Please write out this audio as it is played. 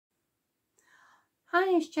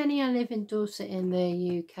Hi, it's Jenny. I live in Dorset in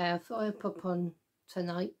the UK. I thought I'd pop on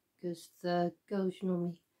tonight because the girls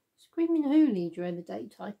normally screaming hooly during the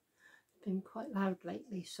daytime. It's been quite loud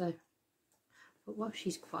lately, so but while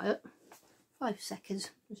she's quiet, 5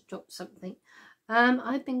 seconds, just dropped something.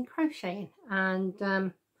 I've been crocheting and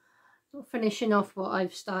not finishing off what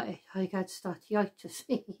I've started. I had startitis.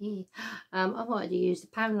 I wanted to use the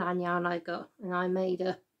poundland yarn I got, and I made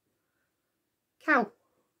a cow.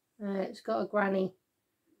 It's got a granny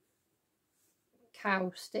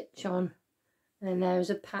cow stitch on, and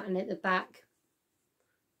there's a pattern at the back.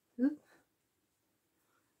 Oop.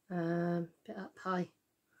 Bit up high.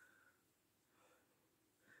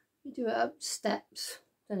 You do it up steps.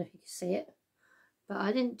 Don't know if you can see it, but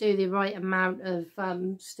I didn't do the right amount of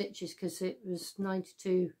stitches because it was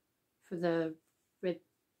 92 for the rib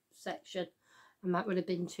section, and that would have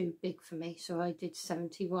been too big for me, so I did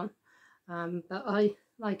 71. But I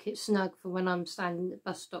like it snug for when I'm standing at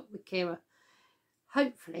the bus stop with Kira.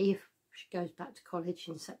 Hopefully, if she goes back to college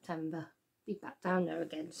in September, be back down there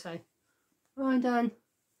again. So, well done.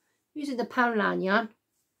 Using the poundland yarn.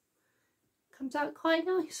 Comes out quite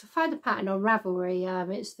nice. I found a pattern on Ravelry.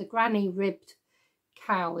 It's the granny ribbed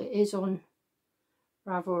cow. It is on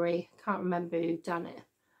Ravelry. Can't remember who done it.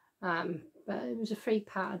 But it was a free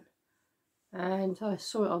pattern. And I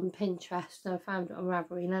saw it on Pinterest and I found it on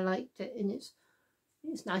Ravelry and I liked it, and it's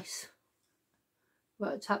nice.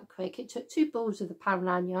 Worked up quick. It took 2 balls of the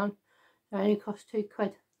poundland yarn. It only cost £2.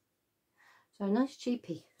 So nice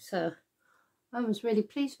cheapie. So I was really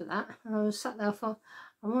pleased with that. I was sat there, I thought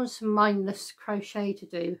I wanted some mindless crochet to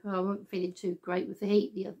do. I wasn't feeling too great with the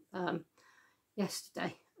heat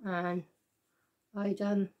yesterday, and I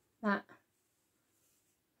done that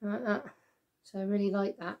like that. So I really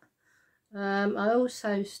like that. I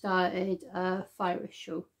also started a Irish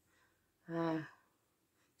shawl.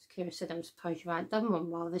 Kira said, I'm surprised you hadn't done one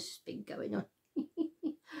while this has been going on.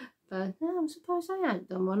 But no, I'm surprised I hadn't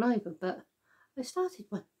done one either, but I started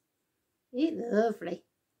one. It's lovely.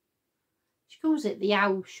 She calls it the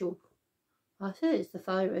owl shawl. I said it's the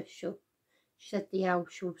Irish shawl. She said the owl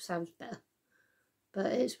shawl sounds better. But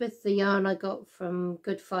it's with the yarn I got from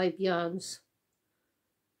Good 5 Yarns.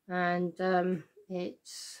 And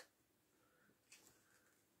it's...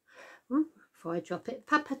 before I drop it,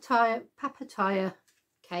 papataya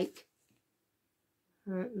cake.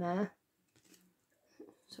 Right there.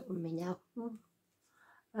 That's on me now.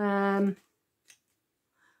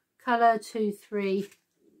 Colour 230.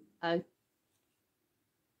 And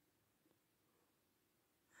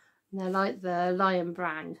they're like the Lion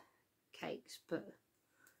brand cakes, but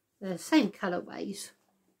they're the same colourways.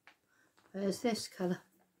 There's this colour.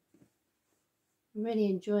 I'm really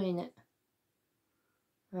enjoying it.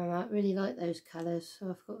 I really like those colours,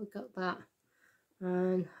 so I've got that.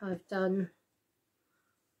 And I've done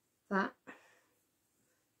that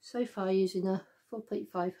so far using a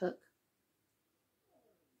 4.5 hook.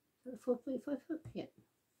 Is that a 4.5 hook? Yeah.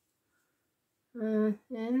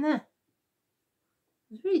 And there.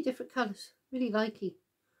 It's really different colours, really likey.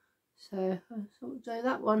 So I thought I'd do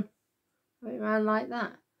that one. Right around like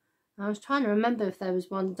that. I was trying to remember if there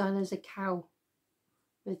was one done as a cow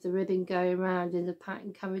with the ribbon going around in the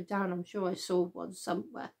pattern coming down. I'm sure I saw one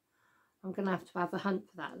somewhere. I'm going to have a hunt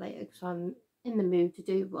for that later because I'm in the mood to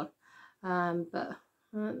do one. But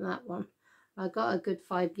that one. I got a Good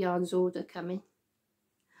 5 Yarns order coming.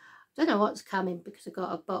 I don't know what's coming because I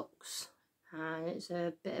got a box. And it's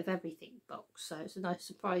a bit of everything box. So it's a nice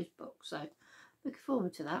surprise box. So looking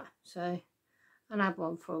forward to that. So I had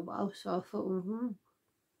one for a while. So I thought,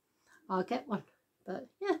 I'll get one. But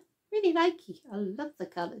yeah, really likey. I love the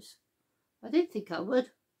colours. I didn't think I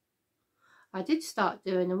would. I did start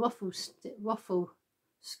doing a waffle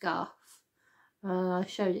scarf. I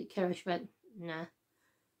showed it Kira. She went, nah.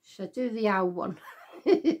 Should I do the owl one?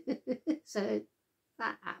 So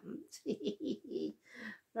that happened.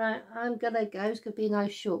 Right, I'm gonna go. It's gonna be a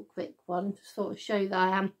nice short quick one to sort of show that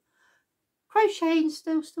I am crocheting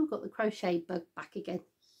still got the crochet bug back again.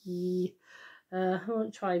 I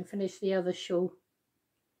want to try and finish the other shawl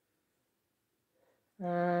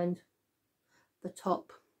and the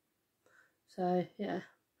top. So yeah,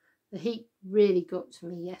 the heat really got to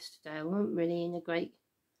me yesterday. I wasn't really in a great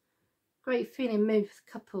feeling mood for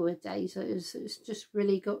a couple of days. It's just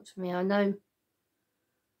really got to me. I know,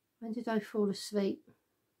 when did I fall asleep? Was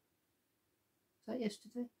that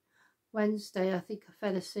yesterday? Wednesday, I think I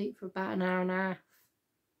fell asleep for about an hour and a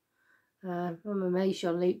half. I'm amazed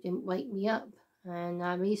your Luke didn't wake me up,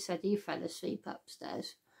 and he said he fell asleep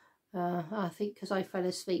upstairs. I think because I fell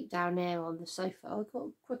asleep down there on the sofa. I got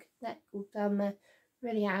a crooked neck all down there,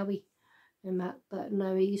 really owie and that, but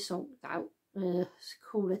no, he zonked out. It's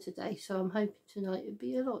cooler today, so I'm hoping tonight it'll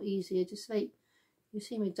be a lot easier to sleep. You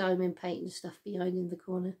see my diamond paint and stuff behind in the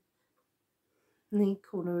corner. In the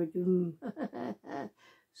corner of doom.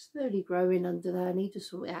 Slowly growing under there. I need to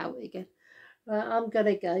sort it out again. Right, I'm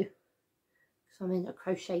gonna go because I'm in a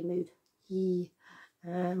crochet mood. Yeah.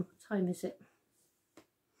 What time is it?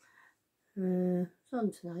 It's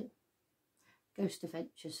on tonight. Ghost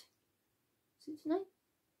Adventures. Is it tonight?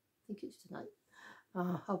 I think it's tonight.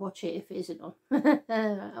 I'll watch it if it isn't on.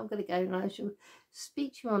 I'm going to go and I shall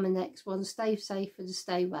speak to you on the next one. Stay safe and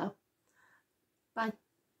stay well.